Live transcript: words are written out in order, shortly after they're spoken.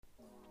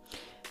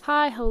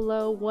Hi,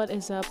 hello, what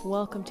is up?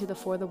 Welcome to the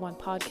For the One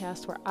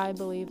podcast, where I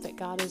believe that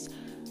God has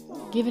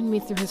given me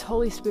through His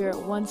Holy Spirit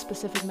one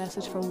specific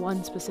message for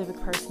one specific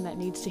person that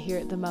needs to hear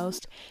it the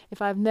most.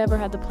 If I've never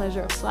had the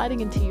pleasure of sliding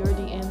into your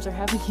DMs or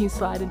having you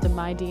slide into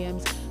my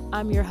DMs,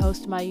 I'm your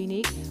host, My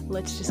Unique.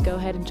 Let's just go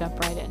ahead and jump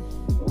right in.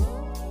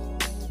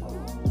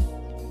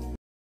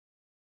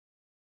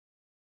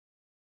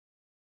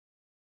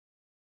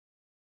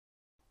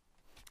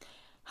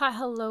 Hi,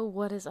 hello,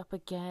 what is up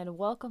again?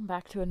 Welcome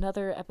back to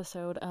another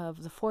episode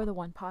of the For the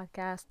One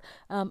podcast.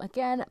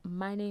 Again,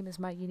 my name is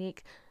My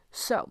Unique.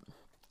 So,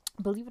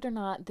 believe it or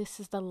not, this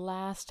is the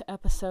last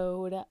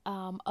episode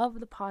of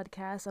the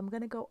podcast. I'm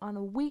going to go on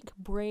a week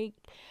break.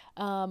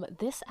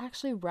 This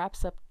actually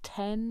wraps up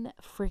 10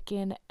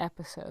 freaking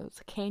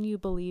episodes. Can you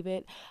believe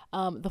it?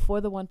 The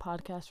For the One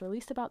podcast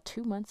released about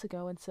 2 months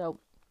ago, and so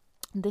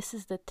this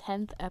is the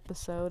 10th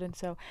episode. And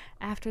so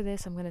after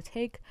this, I'm going to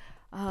take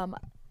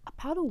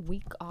about a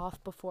week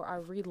off before I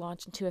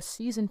relaunch into a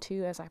season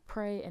 2 as I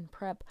pray and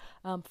prep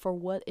for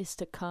what is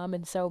to come.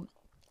 And so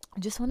I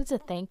just wanted to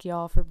thank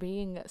y'all for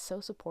being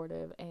so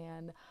supportive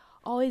and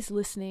always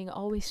listening,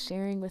 always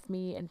sharing with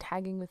me and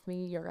tagging with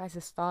me your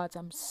guys' thoughts.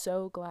 I'm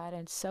so glad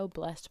and so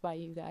blessed by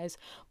you guys,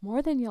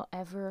 more than you'll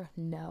ever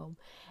know.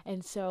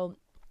 And so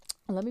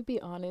let me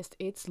be honest,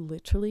 it's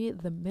literally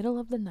the middle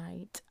of the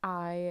night.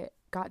 I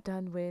got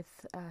done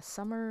with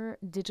summer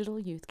digital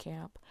youth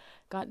camp,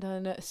 got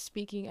done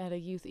speaking at a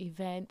youth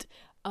event,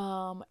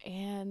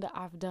 and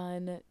I've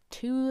done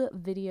 2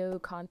 video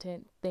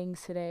content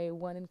things today,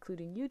 one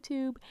including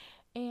YouTube,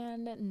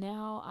 and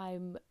now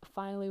I'm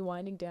finally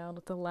winding down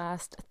with the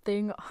last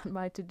thing on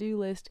my to-do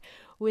list,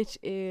 which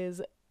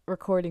is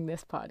recording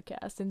this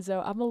podcast. And so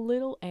I'm a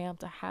little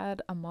amped. I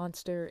had a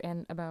Monster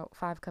and about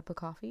 5 cups of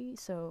coffee,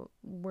 so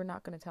we're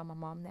not going to tell my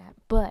mom that,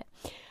 but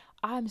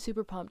I'm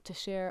super pumped to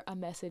share a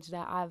message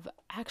that I've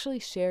actually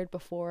shared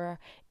before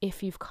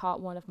if you've caught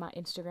one of my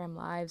Instagram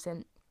lives,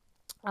 and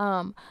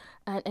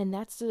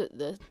that's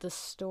the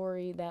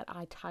story that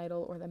I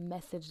title, or the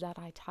message that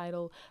I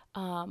title,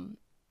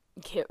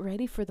 Get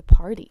Ready for the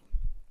Party.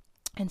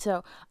 And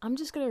so I'm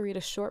just going to read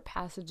a short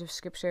passage of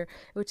scripture,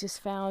 which is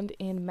found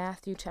in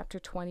Matthew chapter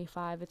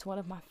 25. It's one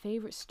of my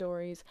favorite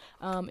stories.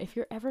 If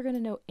you're ever going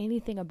to know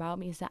anything about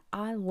me, is that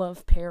I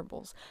love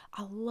parables.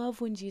 I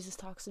love when Jesus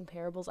talks in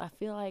parables. I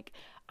feel like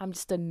I'm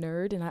just a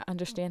nerd and I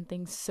understand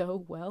things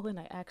so well, and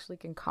I actually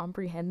can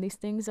comprehend these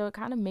things. So it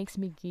kind of makes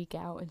me geek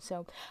out. And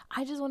so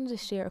I just wanted to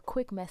share a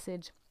quick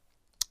message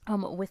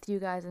with you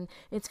guys. And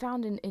it's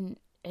found in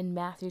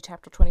Matthew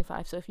chapter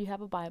 25. So if you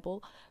have a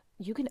Bible,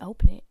 you can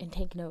open it and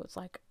take notes.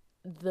 Like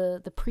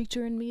the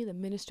preacher in me, the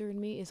minister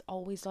in me is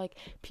always like,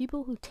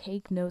 people who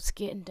take notes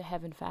get into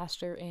heaven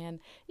faster, and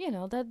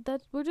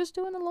that we're just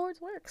doing the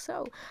Lord's work.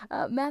 So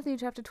Matthew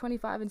chapter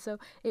 25, and so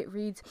it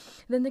reads,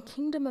 "Then the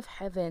kingdom of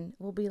heaven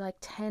will be like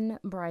 10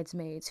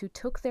 bridesmaids who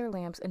took their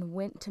lamps and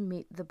went to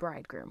meet the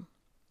bridegroom.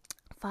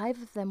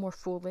 5 of them were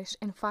foolish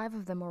and 5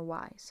 of them were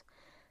wise.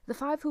 The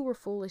 5 who were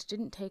foolish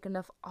didn't take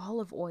enough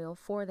olive oil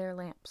for their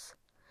lamps,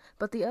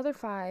 but the other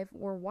 5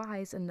 were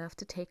wise enough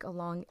to take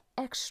along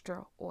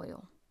extra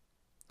oil.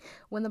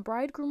 When the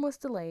bridegroom was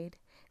delayed,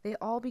 they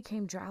all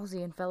became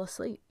drowsy and fell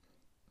asleep.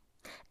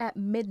 At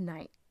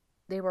midnight,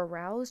 they were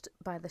roused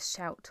by the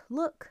shout,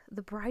 'Look,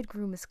 the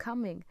bridegroom is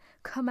coming.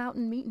 Come out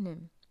and meet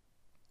him.'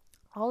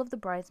 All of the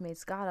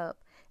bridesmaids got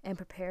up and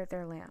prepared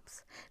their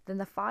lamps. Then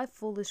the 5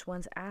 foolish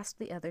ones asked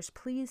the others,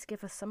 'Please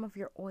give us some of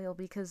your oil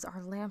because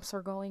our lamps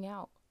are going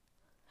out.'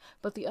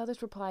 But the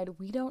others replied,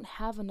 'We don't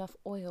have enough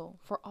oil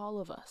for all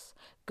of us.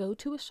 Go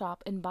to a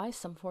shop and buy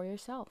some for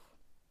yourself.'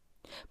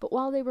 But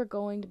while they were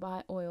going to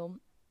buy oil,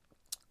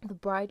 the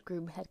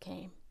bridegroom had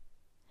came.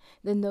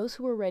 Then those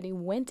who were ready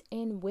went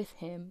in with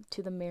him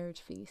to the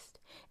marriage feast,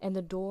 and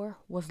the door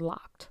was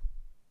locked.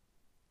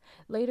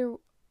 Later,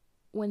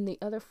 when the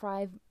other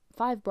five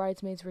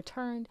bridesmaids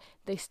returned,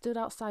 they stood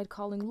outside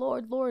calling,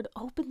 'Lord, Lord,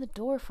 open the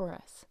door for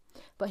us.'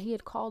 But he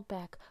had called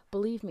back,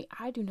 'Believe me,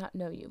 I do not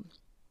know you.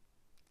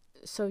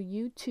 So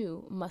you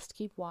too must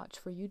keep watch,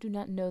 for you do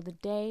not know the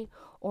day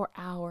or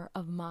hour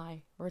of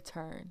my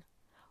return.'"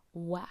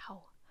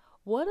 Wow.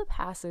 What a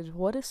passage.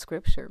 What a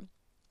scripture.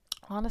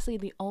 Honestly,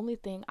 the only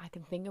thing I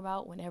can think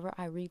about whenever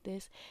I read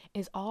this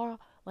is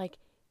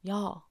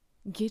y'all,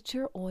 get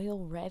your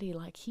oil ready.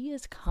 Like, he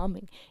is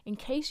coming. In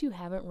case you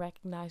haven't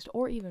recognized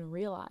or even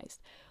realized,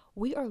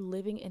 we are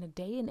living in a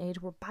day and age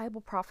where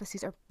Bible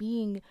prophecies are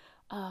being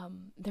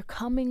they're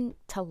coming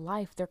to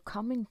life. They're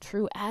coming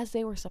true as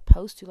they were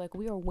supposed to. Like,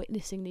 we are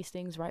witnessing these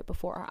things right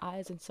before our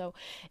eyes. And so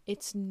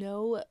it's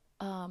no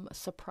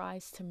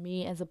surprise to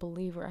me as a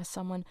believer, as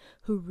someone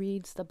who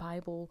reads the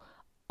Bible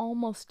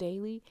almost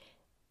daily,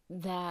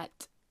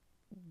 that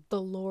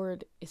the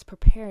Lord is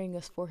preparing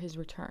us for his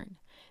return.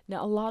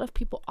 Now, a lot of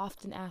people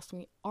often ask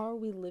me, are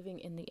we living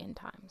in the end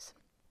times?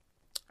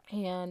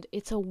 And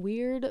it's a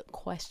weird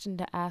question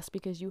to ask,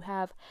 because you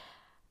have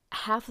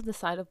half of the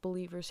side of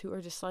believers who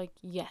are just like,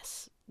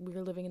 yes,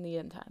 we're living in the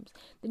end times.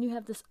 Then you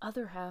have this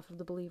other half of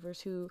the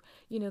believers who,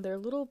 they're a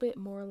little bit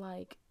more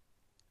like,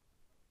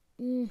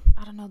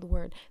 I don't know the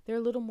word. They're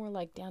a little more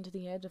like down to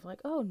the edge of like,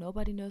 oh,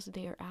 nobody knows the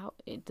day or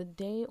the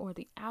day or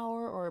the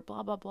hour or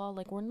blah blah blah.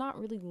 Like, we're not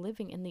really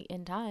living in the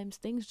end times.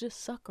 Things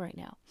just suck right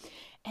now.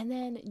 And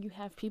then you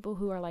have people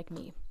who are like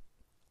me,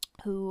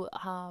 who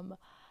I'm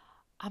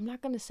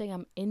not gonna say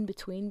I'm in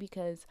between,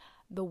 because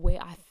the way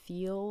I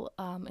feel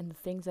and the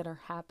things that are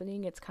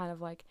happening, it's kind of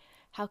like,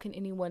 how can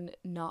anyone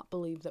not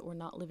believe that we're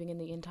not living in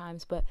the end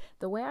times? But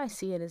the way I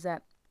see it is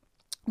that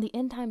the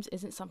end times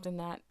isn't something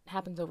that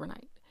happens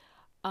overnight.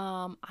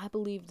 I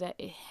believe that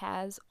it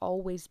has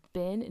always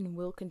been and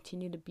will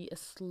continue to be a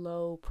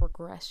slow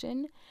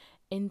progression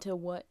into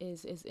what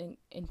is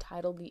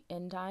entitled the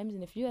end times.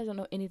 And if you guys don't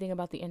know anything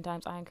about the end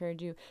times, I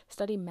encourage you,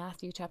 study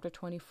Matthew chapter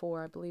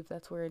 24. I believe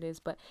that's where it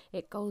is, but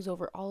it goes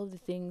over all of the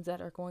things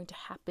that are going to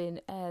happen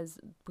as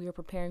we are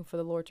preparing for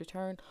the Lord's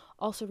return.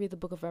 Also read the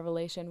book of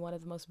Revelation, one of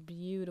the most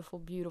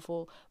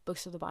beautiful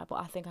books of the Bible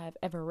I think I have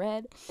ever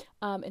read.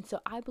 And so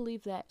I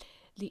believe that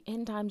the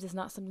end times is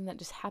not something that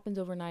just happens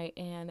overnight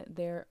and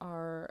there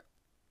are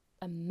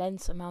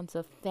immense amounts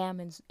of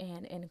famines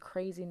and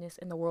craziness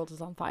and the world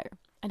is on fire.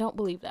 I don't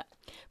believe that.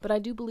 But I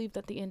do believe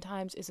that the end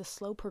times is a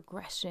slow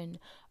progression,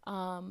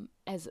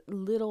 as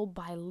little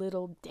by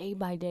little, day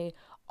by day,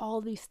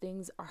 all these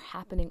things are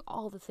happening.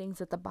 All the things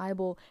that the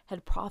Bible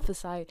had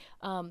prophesied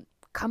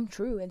come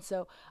true. And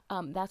so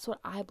that's what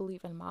I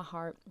believe in my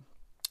heart.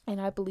 And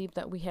I believe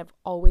that we have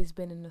always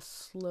been in a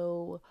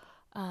slow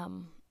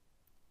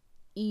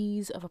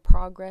ease of a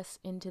progress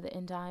into the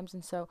end times.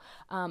 And so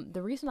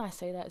the reason I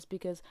say that is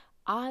because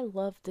I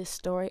love this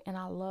story and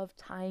I love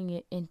tying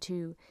it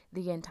into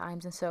the end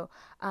times. And so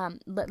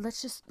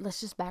let's just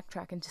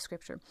backtrack into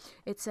scripture.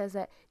 It says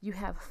that you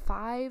have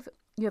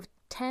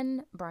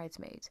 10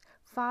 bridesmaids,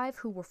 5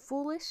 who were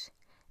foolish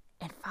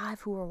and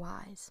 5 who were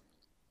wise.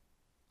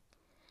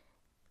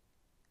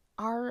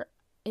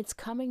 It's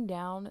coming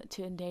down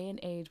to a day and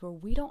age where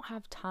we don't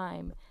have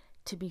time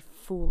to be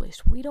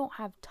foolish. We don't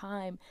have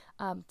time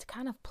to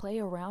kind of play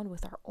around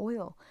with our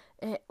oil.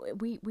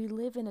 We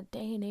live in a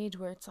day and age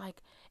where it's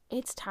like,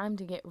 it's time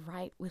to get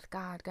right with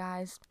God,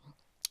 guys.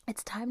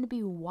 It's time to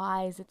be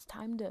wise. It's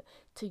time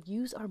to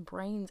use our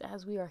brains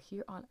as we are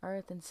here on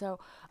earth. And so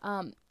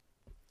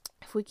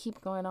if we keep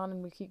going on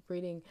and we keep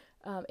reading,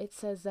 it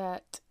says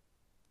that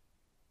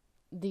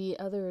the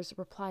others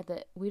replied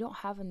that we don't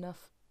have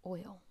enough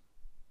oil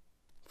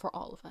for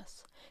all of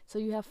us. So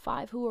you have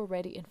 5 who are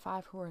ready and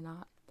 5 who are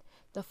not.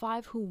 The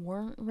 5 who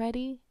weren't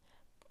ready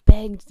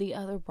begged the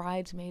other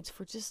bridesmaids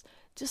for just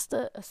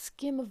a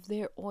skim of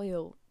their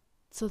oil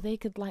so they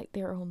could light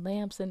their own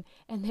lamps. And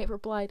they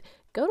replied,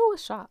 go to a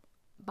shop,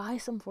 buy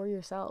some for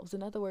yourselves.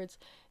 In other words,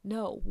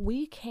 no,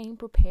 we came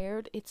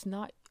prepared. It's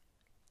not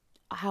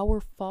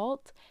our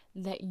fault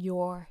that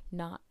you're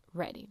not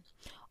ready.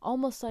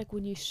 Almost like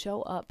when you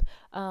show up.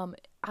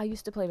 I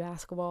used to play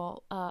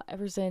basketball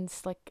ever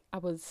since like I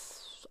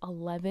was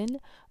 11.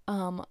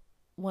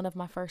 One of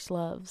my first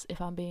loves, if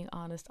I'm being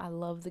honest. I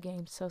love the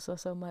game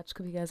so much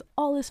because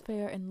all is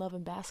fair in love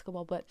and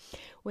basketball. But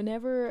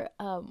whenever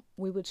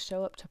we would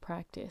show up to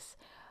practice,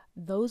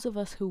 those of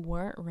us who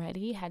weren't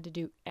ready had to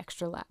do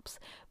extra laps,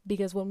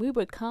 because when we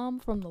would come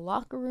from the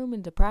locker room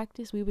into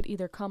practice, we would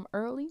either come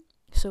early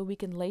so we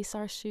can lace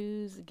our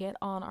shoes, get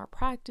on our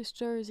practice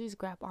jerseys,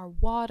 grab our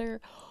water,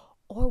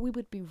 or we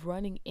would be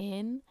running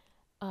in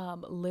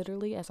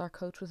literally as our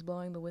coach was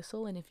blowing the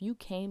whistle. And if you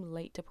came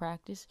late to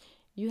practice,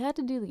 you had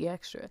to do the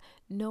extra.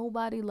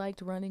 Nobody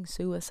liked running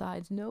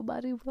suicides.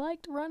 Nobody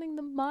liked running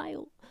the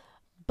mile.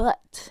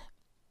 But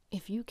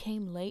if you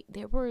came late,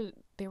 there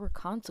were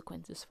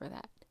consequences for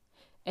that.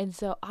 And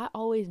so I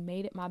always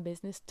made it my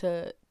business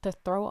to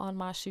throw on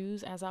my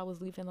shoes as I was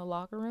leaving the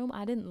locker room.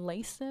 I didn't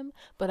lace them,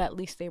 but at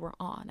least they were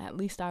on. At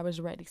least I was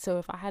ready. So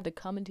if I had to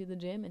come into the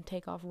gym and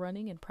take off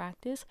running and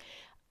practice,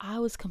 I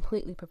was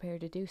completely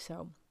prepared to do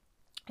so.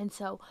 And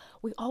so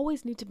we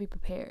always need to be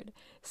prepared.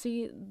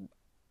 See,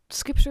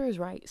 scripture is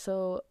right.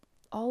 So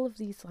all of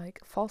these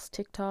like false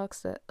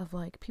TikToks of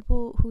like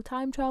people who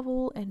time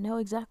travel and know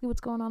exactly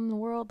what's going on in the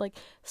world, like,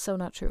 so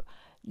not true.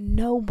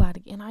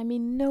 Nobody, and I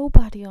mean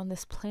nobody on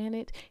this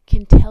planet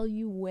can tell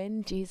you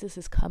when Jesus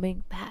is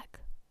coming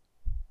back.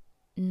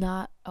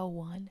 Not a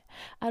one.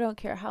 I don't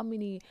care how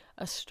many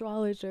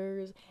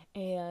astrologers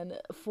and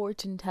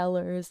fortune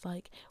tellers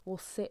like will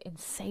sit and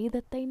say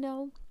that they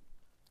know.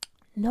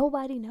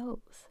 Nobody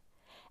knows.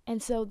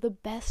 And so the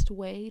best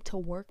way to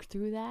work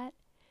through that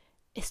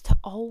is to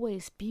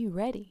always be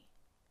ready.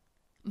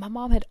 My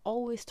mom had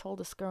always told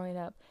us growing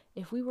up,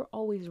 if we were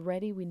always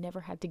ready, we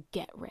never had to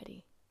get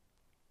ready.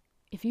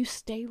 If you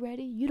stay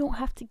ready, you don't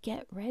have to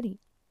get ready.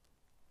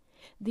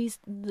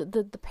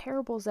 The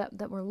parables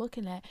that we're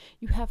looking at,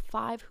 you have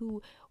 5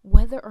 who,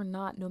 whether or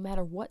not, no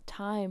matter what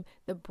time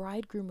the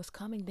bridegroom was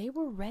coming, they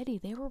were ready,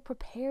 they were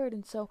prepared.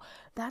 And so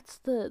that's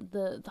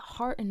the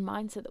heart and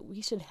mindset that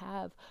we should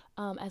have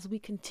as we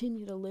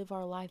continue to live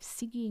our life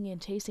seeking and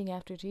chasing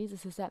after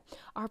Jesus, is that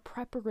our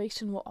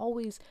preparation will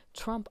always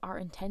trump our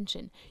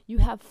intention. You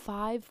have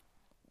 5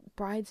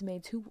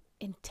 bridesmaids who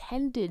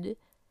intended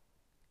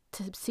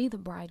to see the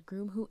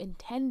bridegroom, who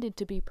intended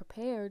to be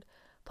prepared,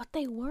 but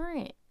they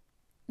weren't.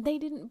 They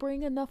didn't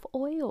bring enough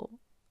oil.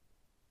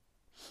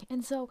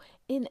 And so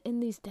in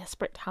these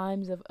desperate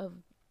times of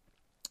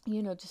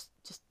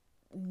just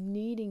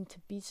needing to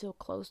be so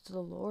close to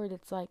the Lord,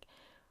 it's like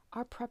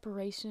our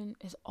preparation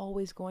is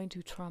always going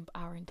to trump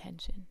our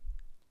intention.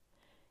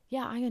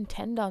 Yeah, I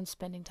intend on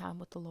spending time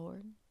with the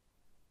Lord.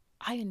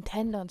 I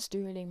intend on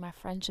stewarding my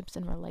friendships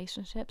and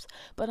relationships,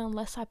 but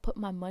unless I put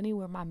my money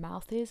where my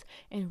mouth is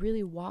and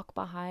really walk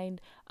behind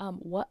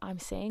what I'm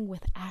saying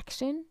with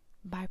action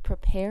by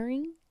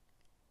preparing,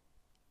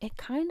 it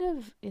kind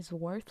of is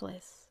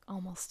worthless,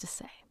 almost to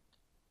say.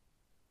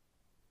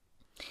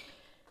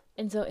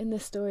 And so in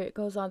this story, it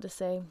goes on to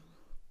say,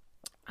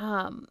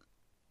 one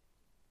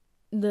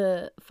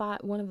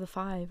of the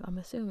five, I'm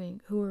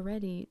assuming, who were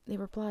ready, they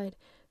replied,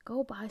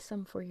 "Go buy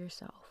some for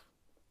yourself."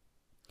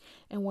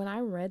 And when I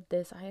read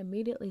this, I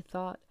immediately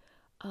thought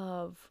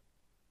of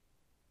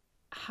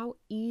how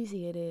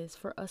easy it is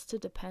for us to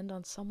depend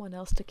on someone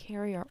else to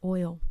carry our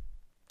oil.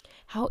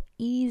 How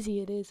easy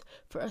it is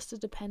for us to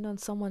depend on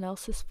someone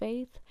else's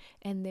faith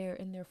and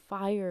their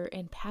fire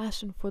and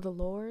passion for the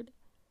Lord,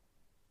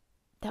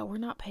 that we're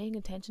not paying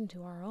attention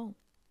to our own.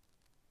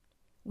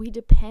 We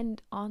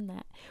depend on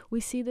that. We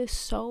see this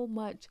so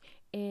much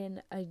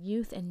in a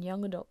youth and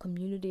young adult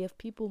community of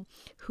people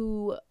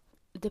who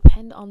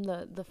depend on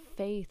the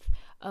faith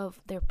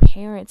of their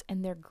parents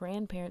and their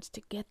grandparents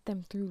to get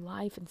them through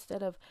life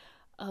instead of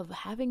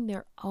having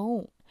their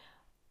own.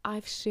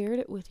 I've shared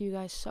it with you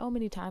guys so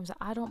many times that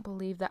I don't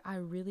believe that I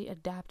really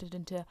adapted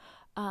into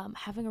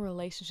having a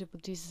relationship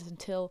with Jesus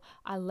until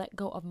I let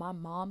go of my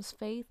mom's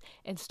faith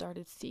and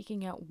started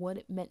seeking out what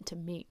it meant to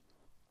me.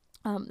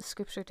 The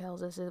scripture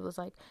tells us, it was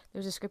like,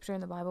 there's a scripture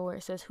in the Bible where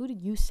it says, "Who do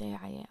you say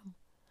I am?"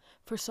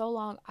 For so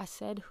long, I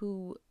said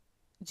who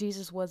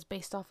Jesus was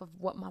based off of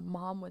what my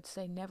mom would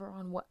say, never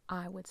on what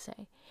I would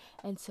say.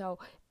 And so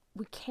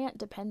we can't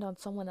depend on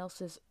someone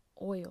else's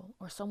oil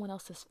or someone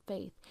else's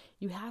faith.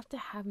 You have to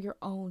have your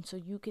own so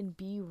you can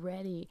be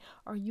ready.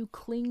 Are you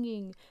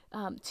clinging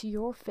to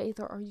your faith,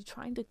 or are you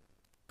trying to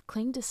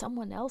cling to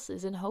someone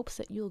else's in hopes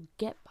that you'll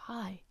get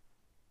by?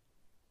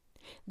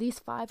 These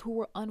five who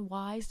were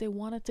unwise, they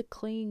wanted to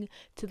cling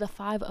to the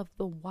five of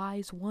the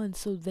wise ones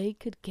so they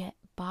could get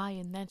by,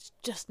 and that's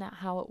just not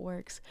how it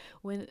works.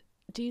 When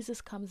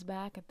Jesus comes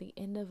back at the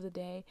end of the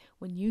day,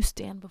 when you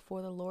stand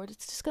before the Lord,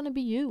 it's just going to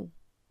be you.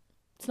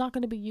 It's not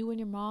going to be you and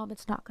your mom.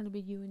 It's not going to be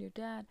you and your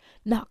dad.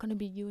 Not going to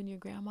be you and your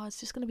grandma.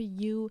 It's just going to be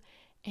you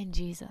and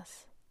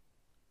Jesus.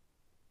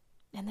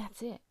 And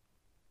that's it.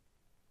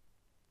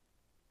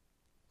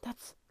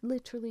 That's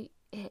literally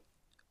it.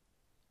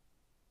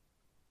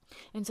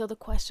 And so the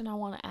question I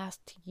want to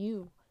ask to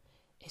you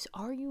is,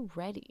 are you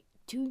ready?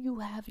 Do you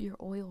have your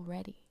oil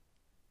ready?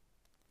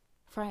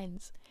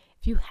 Friends,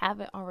 if you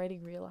haven't already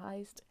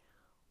realized,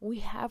 we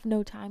have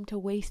no time to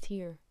waste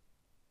here.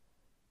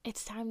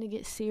 It's time to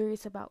get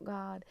serious about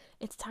God.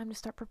 It's time to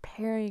start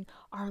preparing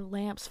our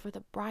lamps for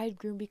the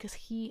bridegroom, because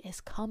he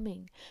is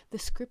coming. The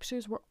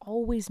scriptures were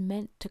always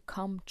meant to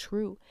come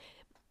true.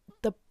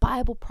 The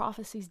Bible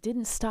prophecies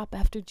didn't stop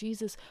after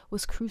Jesus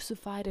was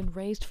crucified and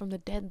raised from the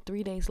dead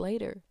 3 days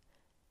later.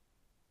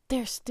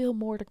 There's still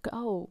more to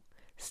go.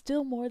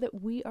 Still more that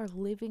we are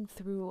living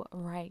through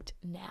right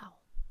now.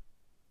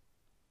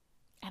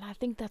 And I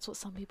think that's what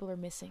some people are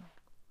missing,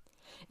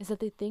 is that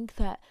they think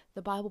that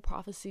the Bible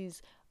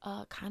prophecies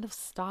kind of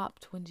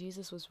stopped when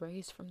Jesus was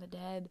raised from the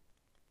dead.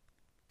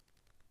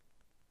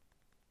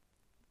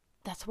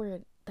 That's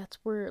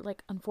where,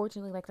 like,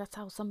 unfortunately, like, that's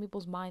how some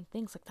people's mind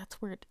thinks, like,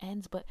 that's where it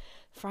ends. But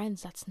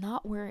friends, that's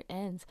not where it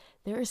ends.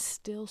 There is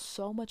still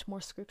so much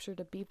more scripture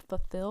to be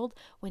fulfilled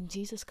when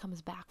Jesus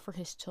comes back for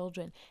his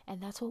children.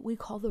 And that's what we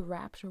call the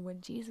rapture, when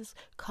Jesus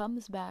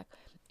comes back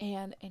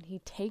and he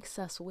takes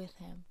us with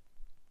him.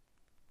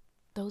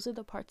 Those are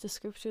the parts of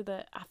scripture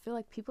that I feel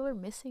like people are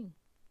missing.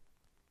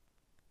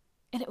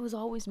 And it was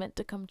always meant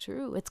to come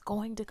true. It's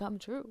going to come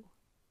true.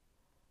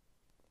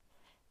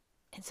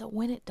 And so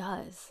when it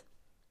does,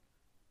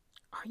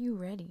 are you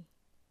ready?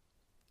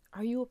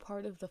 Are you a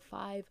part of the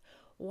 5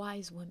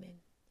 wise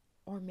women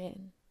or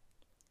men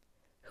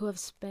who have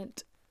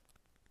spent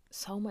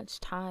so much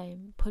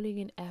time putting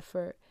in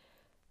effort,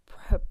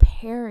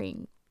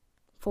 preparing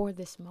for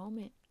this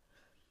moment?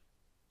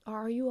 Or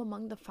are you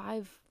among the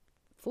 5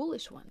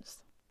 foolish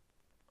ones?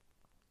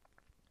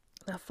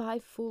 The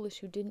 5 foolish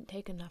who didn't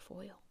take enough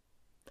oil.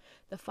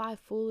 The 5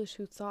 foolish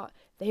who thought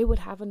they would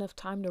have enough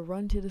time to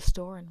run to the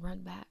store and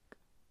run back.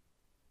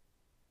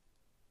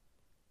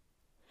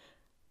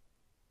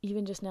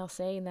 Even just now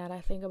saying that,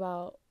 I think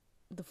about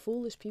the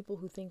foolish people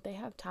who think they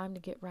have time to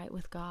get right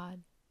with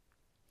God.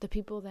 The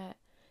people that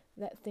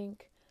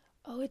think,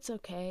 oh, it's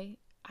okay,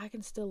 I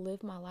can still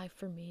live my life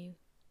for me.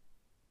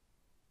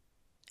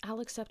 I'll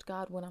accept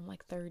God when I'm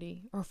like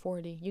 30 or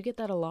 40. You get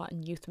that a lot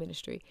in youth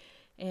ministry.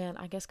 And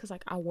I guess because,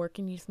 like, I work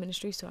in youth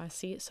ministry, so I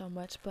see it so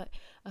much. But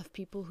of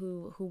people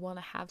who want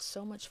to have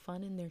so much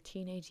fun in their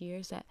teenage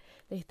years that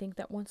they think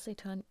that once they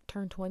turn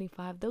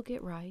 25, they'll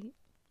get right.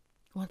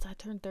 Once I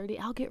turn 30,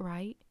 I'll get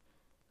right.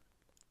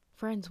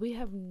 Friends, we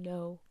have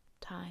no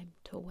time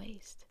to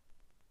waste.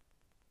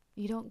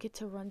 You don't get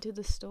to run to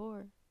the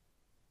store.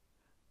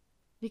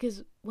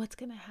 Because what's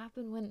going to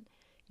happen when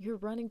you're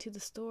running to the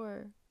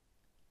store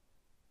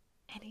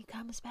and he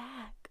comes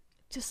back?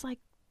 Just like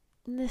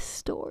in this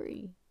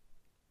story.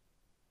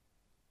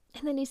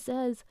 And then he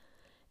says,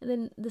 and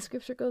then the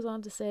scripture goes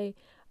on to say,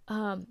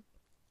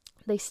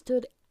 they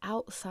stood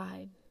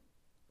outside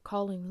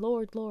calling,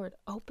 Lord, Lord,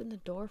 open the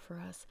door for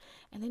us.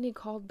 And then he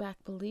called back,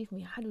 believe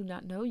me, I do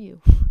not know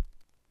you.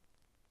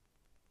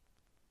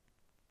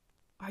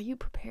 Are you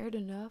prepared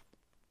enough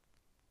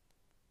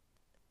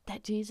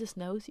that Jesus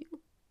knows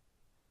you?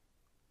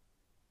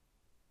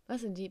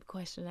 That's a deep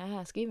question to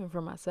ask, even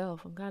for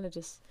myself. I'm kind of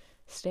just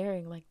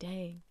staring like,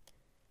 dang,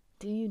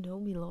 do you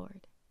know me,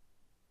 Lord?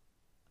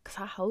 Because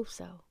I hope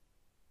so.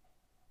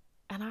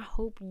 And I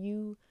hope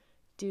you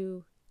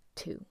do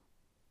too.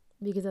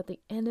 Because at the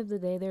end of the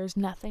day, there's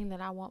nothing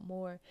that I want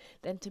more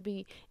than to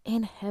be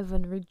in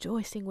heaven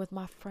rejoicing with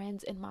my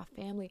friends and my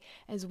family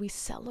as we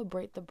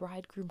celebrate the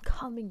bridegroom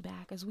coming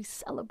back, as we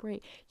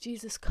celebrate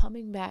Jesus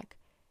coming back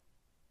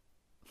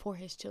for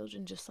his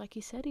children, just like he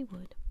said he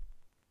would.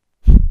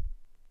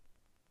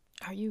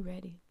 Are you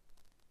ready?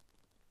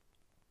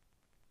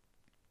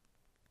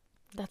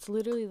 That's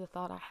literally the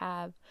thought I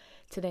have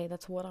today.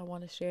 That's what I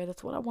want to share.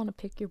 That's what I want to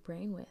pick your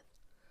brain with.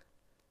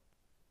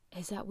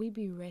 Is that we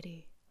be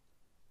ready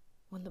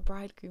when the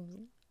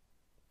bridegroom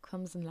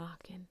comes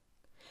knocking.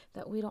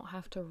 That we don't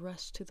have to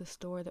rush to the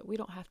store. That we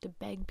don't have to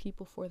beg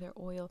people for their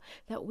oil.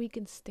 That we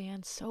can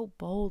stand so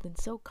bold and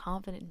so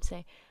confident and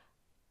say,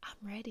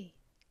 I'm ready.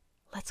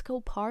 Let's go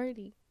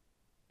party.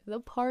 The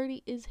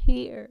party is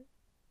here.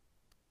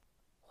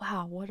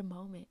 Wow, what a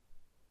moment.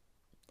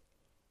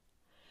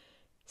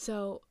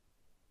 So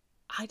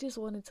I just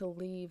wanted to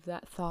leave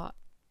that thought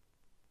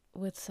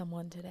with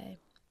someone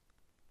today.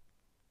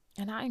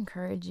 And I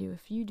encourage you,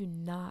 if you do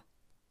not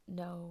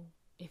know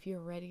if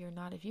you're ready or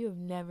not, if you have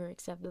never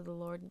accepted the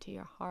Lord into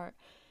your heart,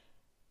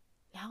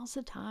 now's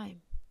the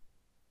time.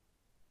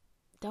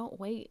 Don't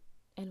wait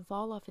and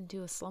fall off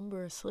into a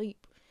slumber or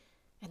sleep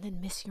and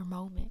then miss your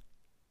moment.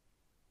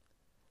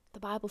 The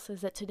Bible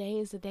says that today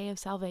is the day of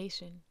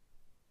salvation.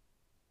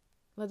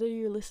 Whether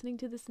you're listening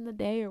to this in the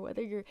day or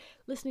whether you're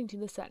listening to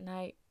this at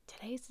night,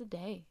 today's the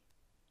day.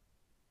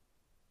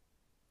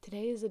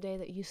 Today is the day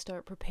that you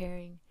start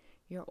preparing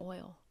your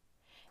oil.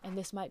 And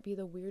this might be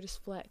the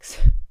weirdest flex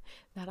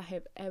that I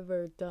have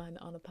ever done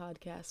on a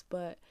podcast,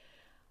 but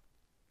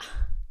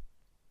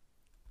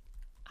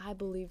I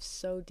believe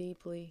so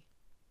deeply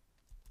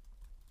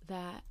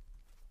that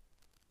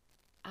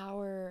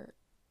our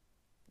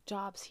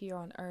jobs here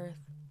on earth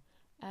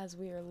as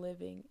we are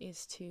living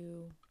is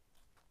to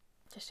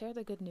share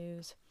the good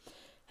news.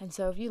 And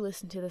so if you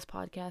listen to this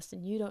podcast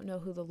and you don't know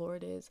who the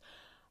Lord is,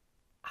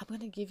 I'm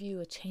going to give you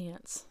a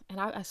chance. And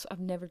I've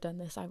never done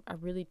this. I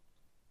really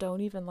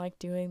don't even like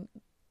doing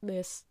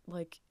this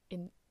like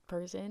in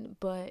person,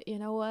 but you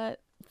know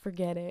what?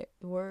 Forget it.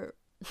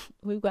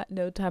 We've got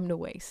no time to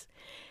waste.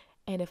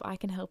 And if I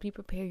can help you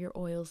prepare your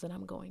oils, then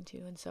I'm going to.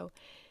 And so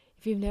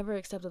if you've never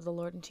accepted the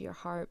Lord into your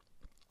heart,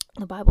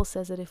 the Bible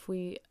says that if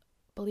we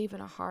believe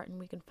in our heart and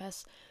we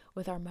confess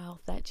with our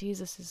mouth that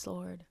Jesus is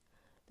Lord,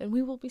 then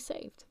we will be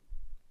saved.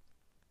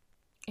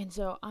 And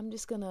so I'm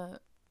just going to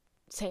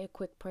say a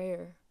quick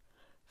prayer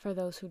for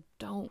those who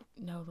don't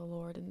know the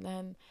Lord. And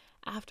then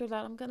after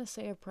that, I'm going to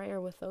say a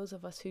prayer with those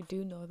of us who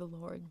do know the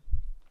Lord.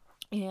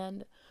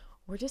 And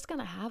we're just going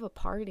to have a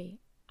party.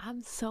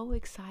 I'm so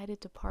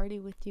excited to party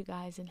with you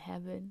guys in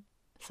heaven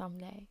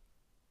someday.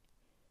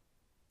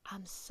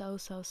 I'm so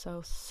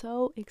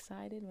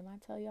excited when I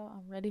tell y'all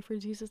I'm ready for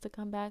Jesus to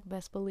come back.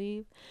 Best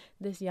believe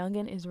this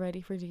youngin' is ready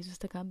for Jesus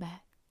to come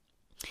back.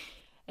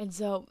 And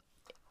so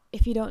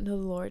if you don't know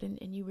the Lord and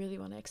you really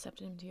want to accept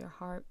him into your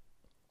heart,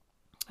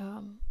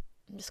 I'm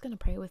just going to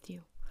pray with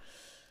you.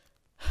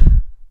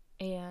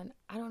 And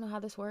I don't know how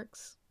this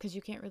works because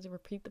you can't really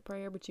repeat the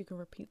prayer, but you can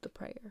repeat the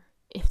prayer,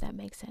 if that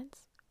makes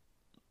sense.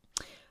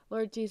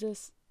 Lord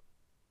Jesus,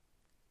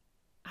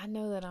 I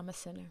know that I'm a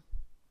sinner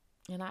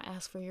and I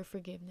ask for your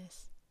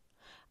forgiveness.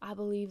 I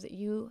believe that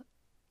you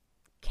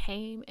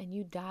came and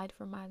you died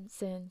for my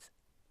sins,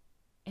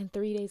 and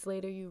 3 days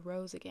later you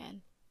rose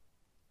again.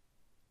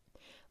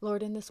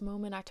 Lord, in this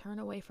moment, I turn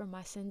away from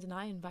my sins and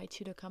I invite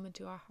you to come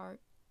into our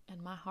heart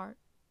and my heart.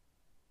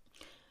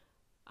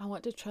 I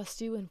want to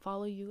trust you and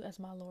follow you as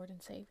my Lord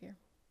and Savior.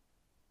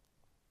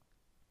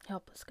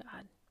 Help us,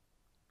 God.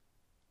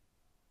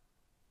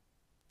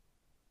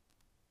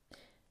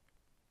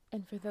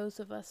 And for those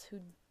of us who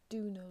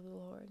do know the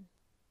Lord,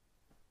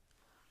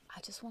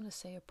 I just want to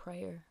say a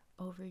prayer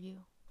over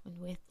you and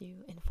with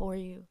you and for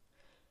you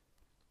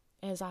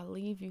as I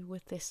leave you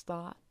with this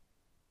thought.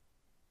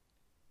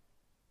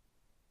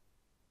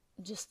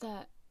 Just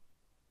that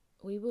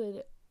we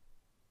would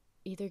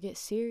either get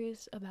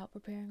serious about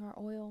preparing our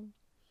oil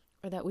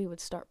or that we would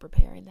start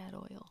preparing that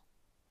oil.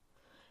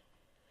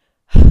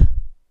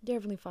 Dear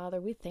Heavenly Father,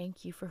 we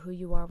thank you for who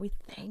you are. We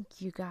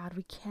thank you, God.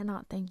 We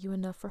cannot thank you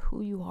enough for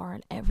who you are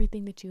and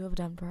everything that you have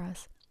done for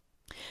us.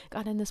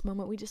 God, in this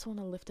moment, we just want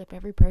to lift up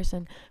every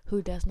person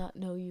who does not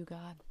know you,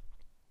 God.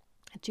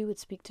 That you would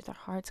speak to their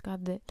hearts,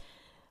 God, that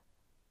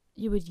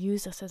you would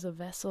use us as a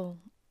vessel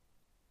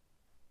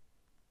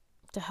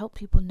to help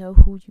people know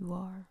who you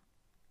are.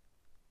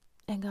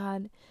 And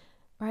God,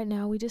 right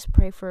now, we just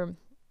pray for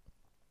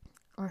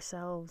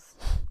ourselves,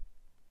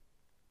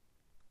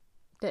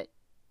 that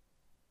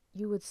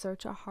you would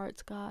search our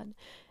hearts, God,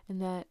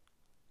 and that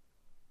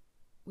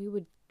we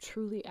would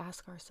truly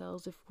ask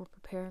ourselves if we're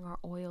preparing our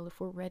oil, if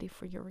we're ready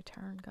for your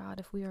return, God,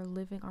 if we are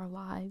living our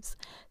lives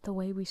the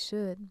way we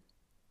should.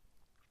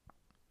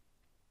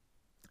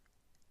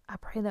 I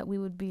pray that we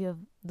would be of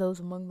those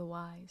among the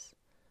wise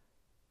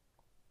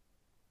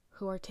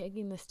who are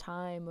taking this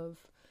time of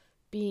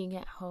being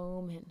at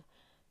home and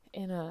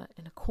in a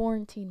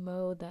quarantine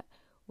mode, that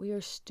we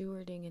are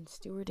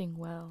stewarding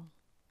well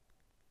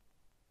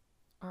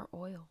our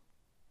oil,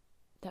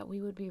 that we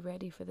would be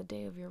ready for the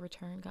day of your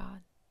return,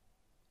 God.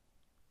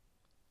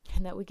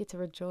 And that we get to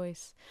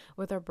rejoice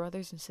with our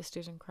brothers and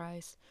sisters in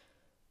Christ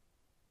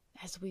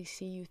as we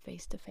see you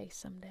face to face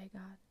someday,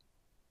 God.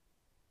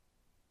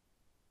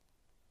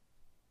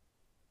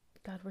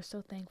 God, we're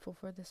so thankful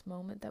for this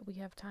moment that we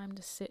have time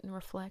to sit and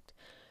reflect,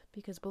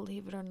 because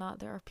believe it or not,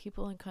 there are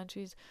people in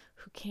countries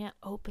who can't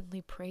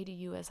openly pray to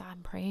you as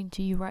I'm praying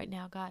to you right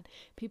now, God.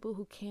 People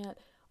who can't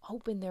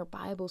open their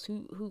Bibles,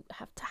 who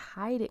have to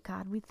hide it,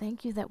 God. We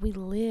thank you that we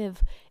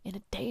live in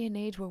a day and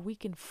age where we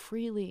can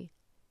freely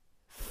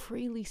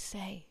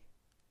say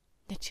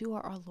that you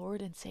are our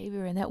Lord and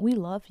Savior and that we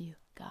love you,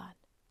 God.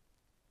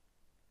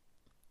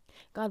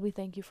 God, we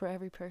thank you for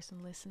every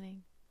person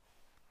listening,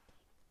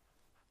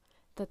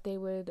 that they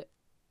would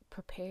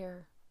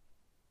prepare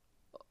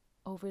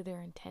over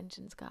their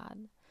intentions,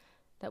 God.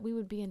 That we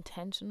would be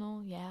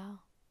intentional, yeah,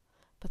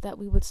 but that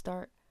we would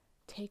start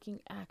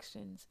taking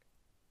actions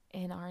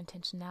in our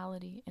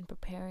intentionality and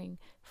preparing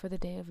for the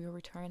day of your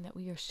return, that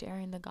we are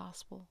sharing the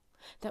gospel,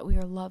 that we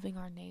are loving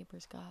our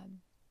neighbors, God,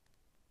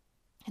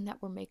 and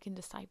that we're making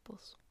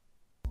disciples.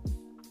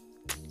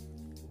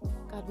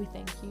 God, we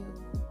thank you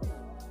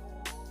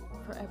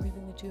for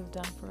everything that you have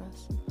done for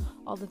us,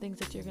 all the things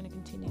that you're going to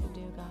continue to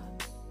do,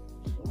 God.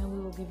 And we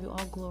will give you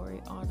all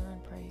glory, honor,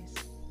 and praise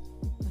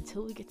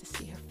until we get to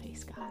see your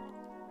face, God.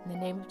 In the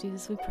name of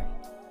Jesus we pray.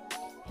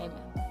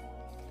 Amen.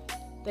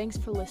 Thanks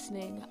for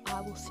listening. I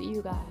will see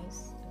you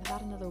guys in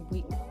about another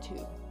week or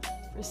two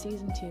for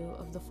season 2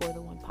 of the For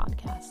the One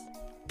podcast.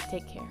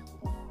 Take care.